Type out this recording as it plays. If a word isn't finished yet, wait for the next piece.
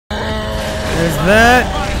There's that.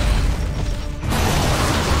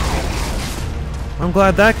 I'm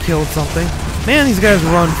glad that killed something. Man, these guys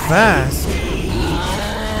run fast.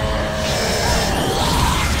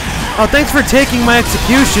 Oh, thanks for taking my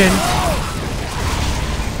execution.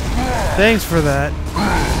 Thanks for that.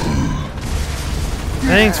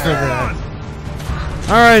 Thanks for that.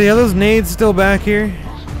 Alrighty, are those nades still back here?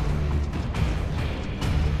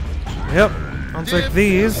 Yep. I'll take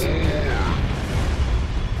these.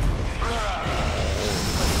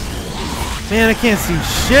 Man, I can't see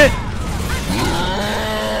shit.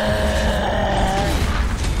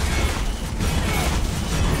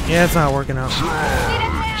 Yeah, it's not working out.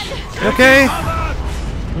 Okay.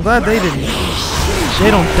 I'm glad they didn't.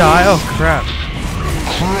 They don't die. Oh, crap.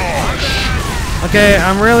 Okay,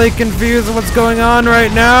 I'm really confused with what's going on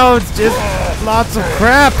right now. It's just lots of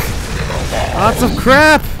crap. Lots of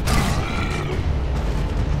crap.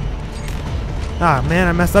 Ah, man,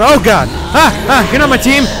 I messed up. Oh, God. Get on my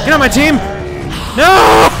team. Get on my team.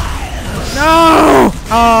 No! No!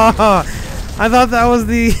 Oh, I thought that was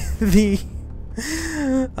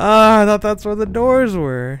I thought that's where the doors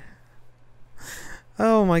were.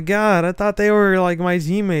 Oh my god, I thought they were like my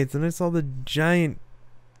teammates and I saw the giant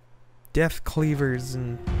death cleavers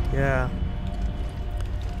and yeah.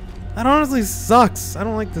 That honestly sucks. I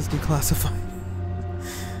don't like this declassified.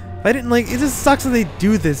 I didn't like it, just sucks that they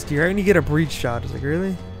do this to you, right? When you get a breach shot. It's like,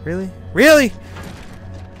 really? Really? Really?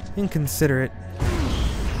 Inconsiderate.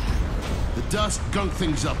 The dust gunked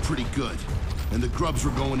things up pretty good, and the grubs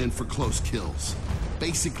were going in for close kills.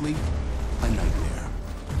 Basically, a nightmare.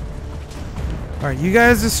 Alright, you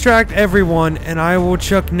guys distract everyone, and I will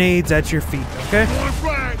chuck nades at your feet, okay?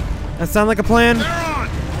 That sound like a plan?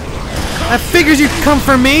 That figures you come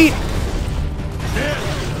for me!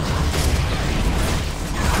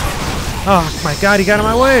 Oh my god, he got in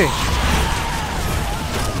my way!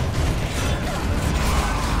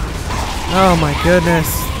 Oh my goodness.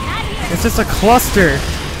 It's just a cluster.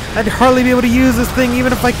 I'd hardly be able to use this thing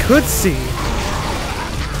even if I could see.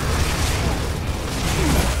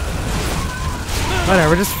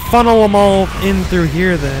 Whatever, just funnel them all in through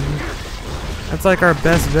here then. That's like our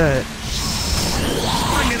best bet.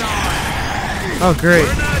 Oh great.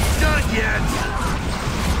 We're not done yet.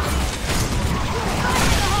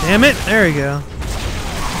 Damn it, there we go.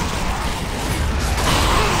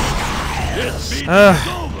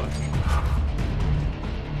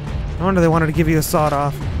 No wonder they wanted to give you a sawed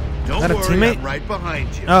off. Is that a teammate? I'm right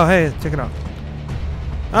behind you. Oh hey, take it off.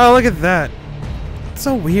 Oh look at that. It's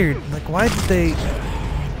so weird. Like why did they...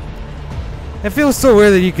 It feels so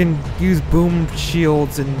weird that you can use boom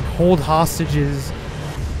shields and hold hostages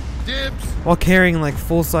Dibs. while carrying like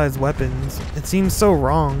full-size weapons. It seems so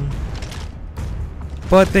wrong.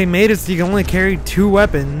 But they made it so you can only carry 2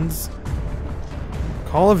 weapons.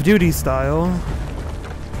 Call of Duty style.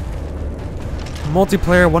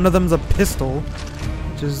 Multiplayer, one of them's a pistol,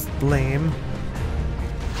 which is lame.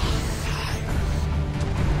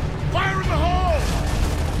 Fire in the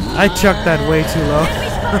hole! I chucked that way too low.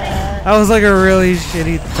 That was like a really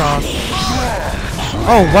shitty toss.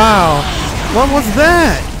 Oh wow! What was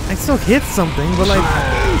that? I still hit something, but like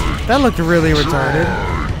that looked really retarded.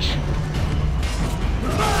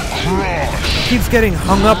 Keeps getting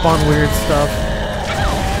hung up on weird stuff.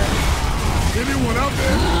 Anyone out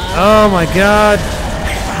there? Oh my god.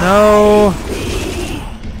 No.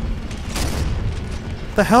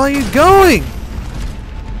 Where the hell are you going?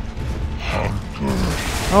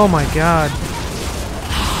 Oh my god.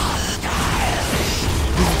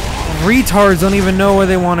 These retards don't even know where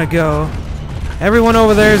they want to go. Everyone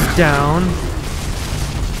over there is down.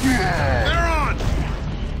 They're on!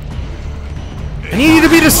 I need you to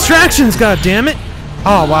be distractions, god damn it.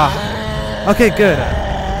 Oh wow. Okay, good.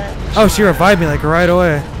 Oh, she revived me like right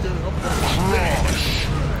away.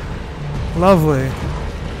 Lovely.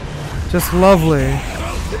 Just lovely.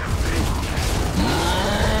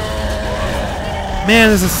 Man,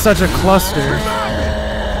 this is such a cluster.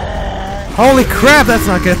 Holy crap, that's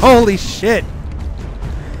not good. Holy shit.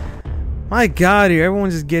 My god, here,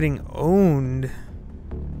 everyone's just getting owned.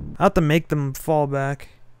 I'll have to make them fall back.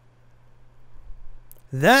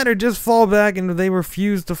 That or just fall back, and if they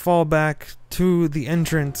refuse to fall back to the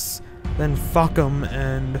entrance, then fuck them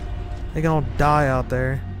and they can all die out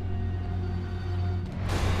there.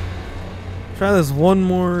 Try this one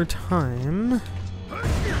more time.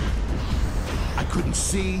 I couldn't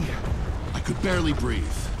see. I could barely breathe.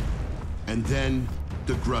 And then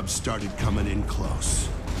the grubs started coming in close.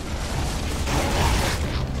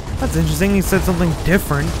 That's interesting. He said something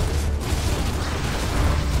different.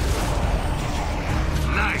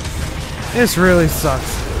 Nice. This really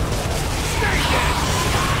sucks.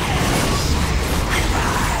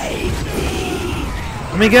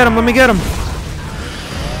 Let me get him, let me get him.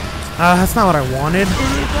 That's not what I wanted.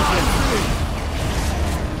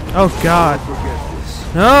 Oh god.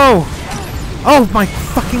 No! Oh my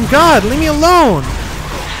fucking god, leave me alone!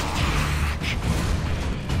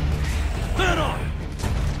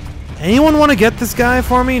 Anyone want to get this guy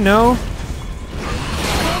for me? No?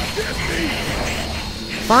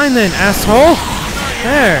 Fine then, asshole!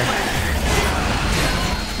 There!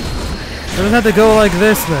 Doesn't have to go like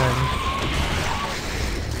this then.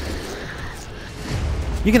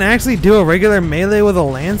 You can actually do a regular melee with a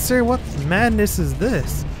Lancer? What madness is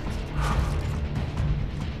this?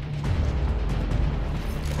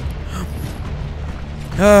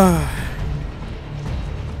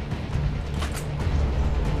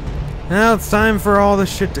 Now it's time for all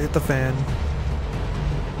this shit to hit the fan.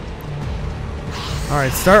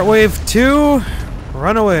 Alright, start wave 2.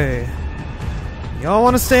 Run away. Y'all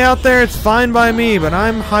want to stay out there? It's fine by me, but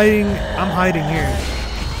I'm hiding here.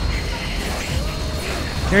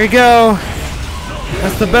 Here you go.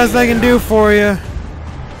 That's the best I can do for you.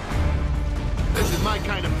 This is my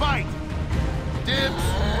kind of fight. Dibs.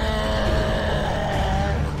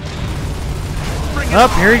 Up,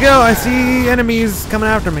 here we go. I see enemies coming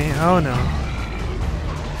after me. Oh no.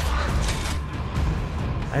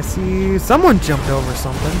 I see someone jumped over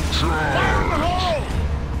something. Fire in the hole!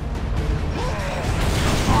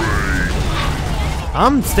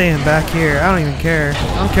 I'm staying back here. I don't even care.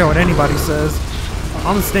 I don't care what anybody says.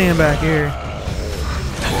 I'm staying back here.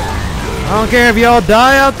 I don't care if y'all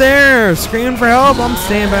die out there or screaming for help. I'm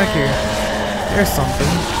staying back here. There's something.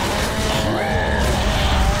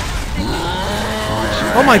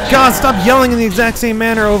 Oh my god, stop yelling in the exact same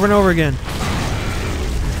manner over and over again.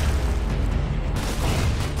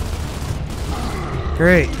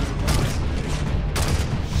 Great.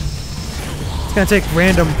 It's gonna take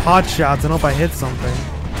random pot shots and hope I hit something.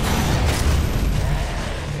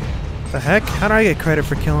 The heck? How do I get credit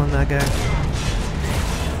for killing that guy?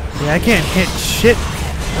 Yeah, I can't hit shit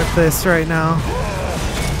with this right now.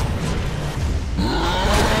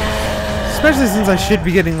 Especially since I should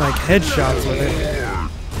be getting like headshots with it.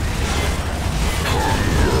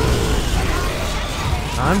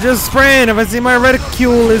 I'm just spraying. If I see my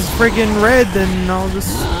reticule is friggin' red, then I'll just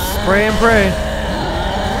spray and pray.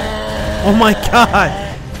 Oh my god!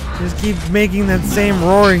 Just keep making that same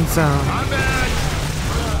roaring sound.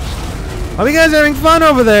 Hope you guys are having fun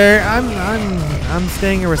over there. I'm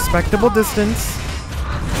staying a respectable distance.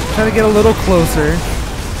 Try to get a little closer.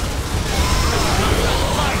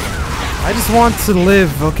 I just want to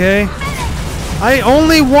live, okay? I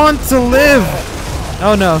only want to live.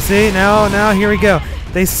 Oh no! See now here we go.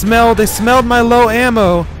 They smelled my low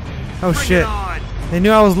ammo. Oh shit! They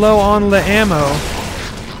knew I was low on the ammo.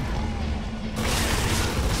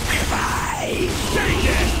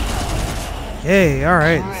 Hey, all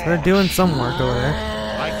right. So they're doing some work over there.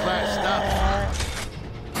 High-class stuff.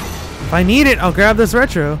 If I need it, I'll grab this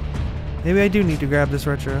retro. Maybe I do need to grab this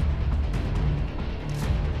retro.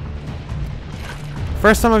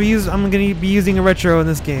 First time I'm gonna be using a retro in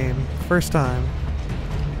this game. First time.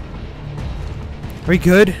 Are we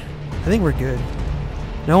good? I think we're good.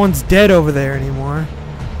 No one's dead over there anymore.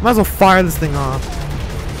 Might as well fire this thing off.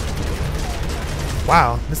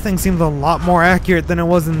 Wow, this thing seems a lot more accurate than it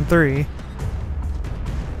was in 3.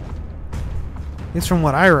 At least from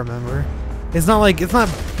what I remember. It's not like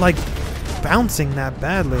bouncing that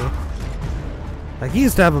badly. Like, you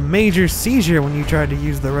used to have a major seizure when you tried to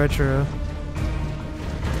use the retro.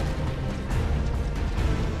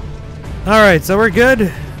 Alright, so we're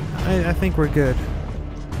good? I think we're good.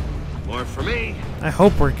 More for me. I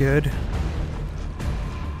hope we're good.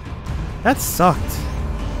 That sucked.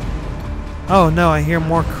 Oh no, I hear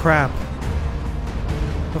more crap.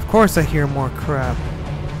 Of course I hear more crap.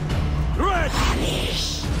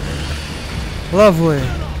 Lovely.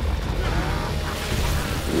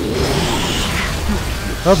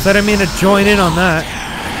 Oops, I didn't mean to join in on that.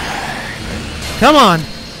 Come on!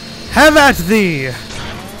 Have at thee!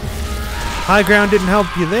 High ground didn't help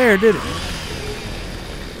you there, did it?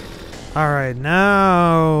 Alright,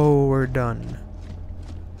 now we're done.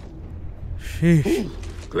 Sheesh.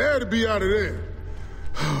 Glad to be out of there.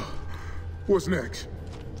 What's next?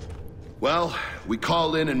 Well, we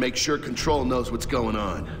call in and make sure Control knows what's going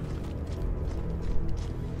on.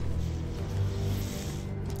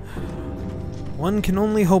 One can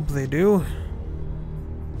only hope they do.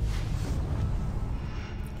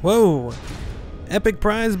 Whoa! Epic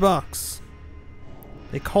prize box.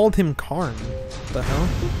 They called him Karn. What the hell?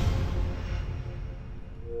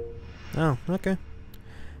 Oh, okay.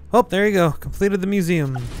 Oh, there you go. Completed the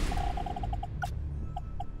museum.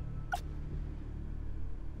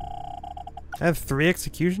 I have 3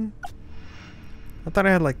 execution? I thought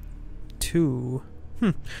I had like 2.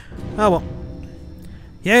 Oh well.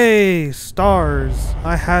 Yay! Stars!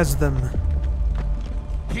 I has them.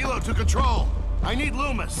 Kilo to control. I need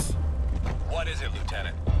Loomis. What is it,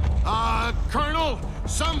 Lieutenant? Colonel,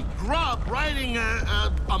 some grub riding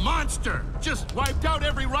a monster. Just wiped out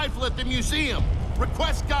every rifle at the museum.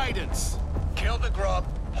 Request guidance. Kill the grub,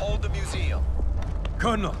 hold the museum.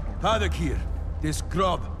 Colonel, Haddock here. This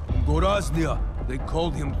grub, Goraznia, they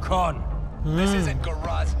called him Khan. This isn't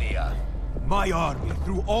Goraznia. My army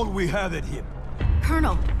threw all we have at him.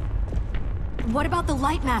 Colonel, what about the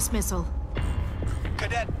light mass missile?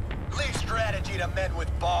 Cadet, leave strategy to men with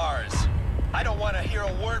bars. I don't want to hear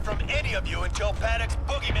a word from any of you until Paddock's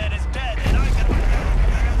boogeyman is dead and I can...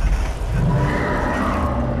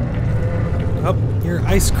 Oh, your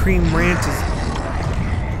ice cream rant is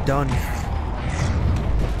done.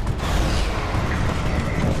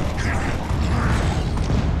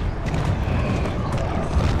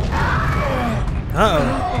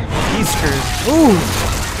 Uh-oh. Easters. Ooh!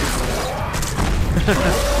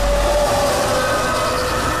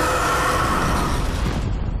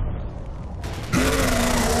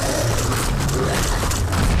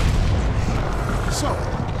 So,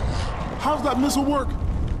 how's that missile work?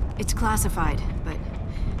 It's classified, but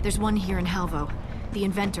there's one here in Halvo. The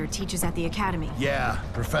inventor teaches at the academy. Yeah,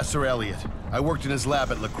 Professor Elliot. I worked in his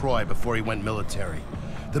lab at LaCroix before he went military.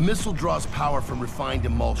 The missile draws power from refined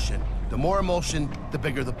emulsion. The more emulsion, the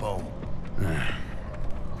bigger the boom.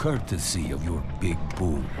 Courtesy of your big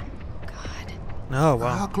boom. God. Oh,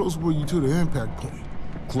 wow. How close were you to the impact point?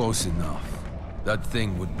 Close enough. That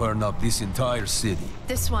thing would burn up this entire city.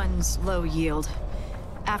 This one's low yield.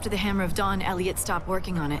 After the Hammer of Dawn, Elliot stopped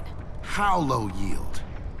working on it. How low yield?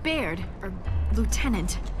 Baird, or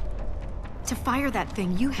Lieutenant, to fire that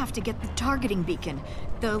thing, you have to get the targeting beacon,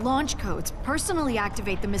 the launch codes, personally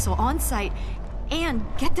activate the missile on site, and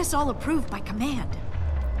get this all approved by command.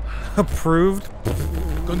 Approved?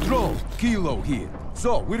 Control, Kilo here.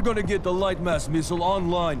 So, we're gonna get the light mass missile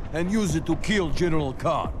online and use it to kill General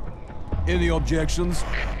Khan. Any objections?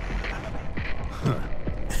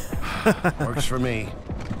 Works for me.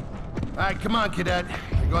 All right, come on, Cadet.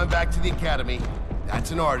 You're going back to the academy.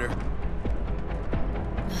 That's an order.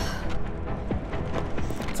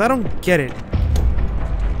 So I don't get it.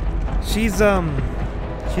 She's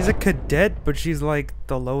a cadet, but she's like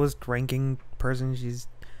the lowest ranking person.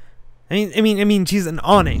 I mean, she's an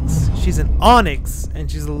Onyx. She's an Onyx, and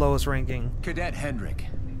she's the lowest ranking. Cadet Hendrik,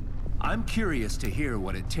 I'm curious to hear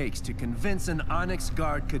what it takes to convince an Onyx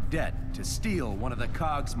Guard cadet to steal one of the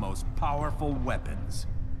COG's most powerful weapons.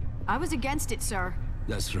 I was against it, sir.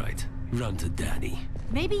 That's right. Run to Danny.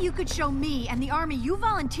 Maybe you could show me and the army you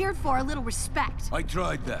volunteered for a little respect. I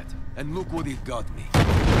tried that, and look what it got me.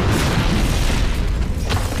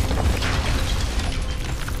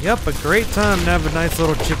 Yep, a great time to have a nice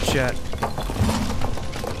little chit chat.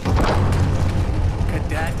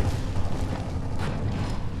 Cadet?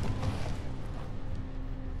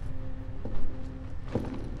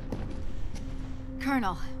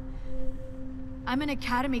 Colonel, I'm an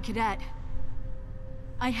academy cadet.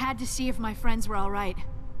 I had to see if my friends were all right.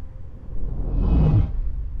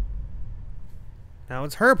 Now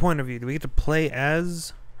it's her point of view. Do we get to play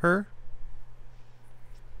as her?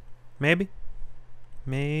 Maybe.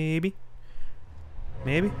 Maybe.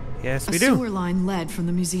 Maybe. Yes, we A do. sewer line led from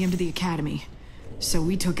the museum to the academy, so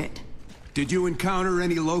we took it. Did you encounter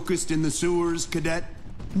any locusts in the sewers, Cadet?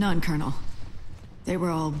 None, Colonel. They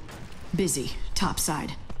were all busy,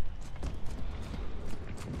 topside.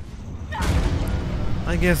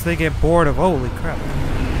 I guess they get bored of holy crap.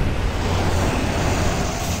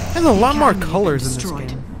 There's a lot more colors in this destroyed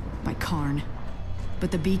game. by Karn.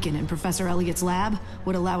 But the beacon in Professor Elliot's lab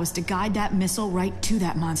would allow us to guide that missile right to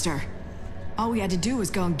that monster. All we had to do was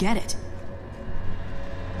go and get it.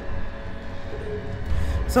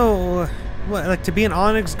 So, what, like to be an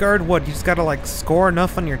Onyx Guard, what, you just gotta like score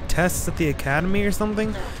enough on your tests at the academy or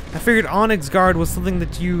something? I figured Onyx Guard was something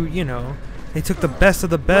that you know, they took the best of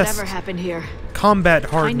the best. Whatever happened here, Combat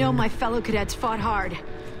hardened. I know my fellow cadets fought hard.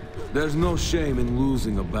 There's no shame in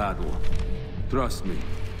losing a battle. Trust me,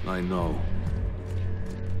 I know.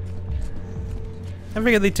 I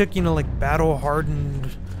figured they took, you know, like battle hardened,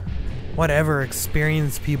 whatever,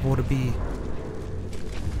 experienced people to be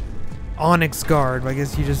Onyx Guard. I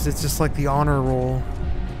guess it's just like the honor roll.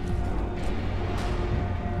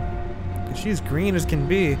 She's green as can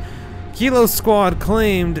be. Kilo's squad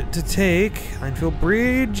claimed to take Einfield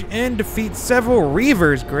Bridge and defeat several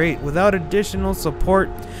Reavers. Great, without additional support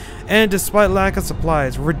and despite lack of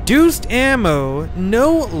supplies. Reduced ammo,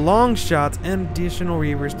 no long shots, and additional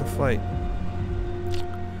Reavers to fight.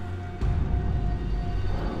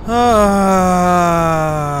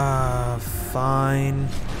 Fine.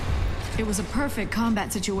 It was a perfect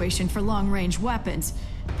combat situation for long-range weapons.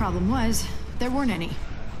 Problem was, there weren't any.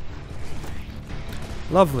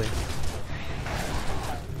 Lovely.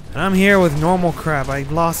 And I'm here with normal crap. I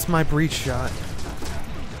lost my breach shot.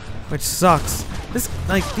 Which sucks. These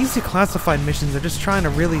declassified missions are just trying to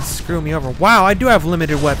really screw me over. Wow, I do have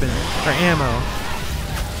limited weapon or ammo.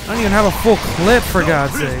 I don't even have a full clip, for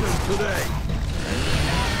God's sake.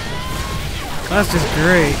 That's just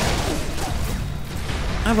great.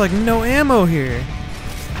 I have like no ammo here.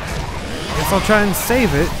 Guess I'll try and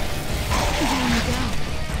save it.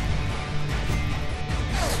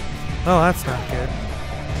 Oh, that's not good.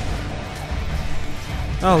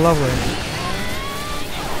 Oh, lovely.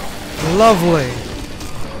 Lovely.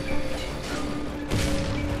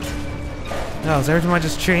 Oh, so every time I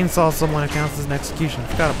just chainsaw someone, it counts as an execution.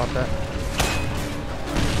 Forgot about that.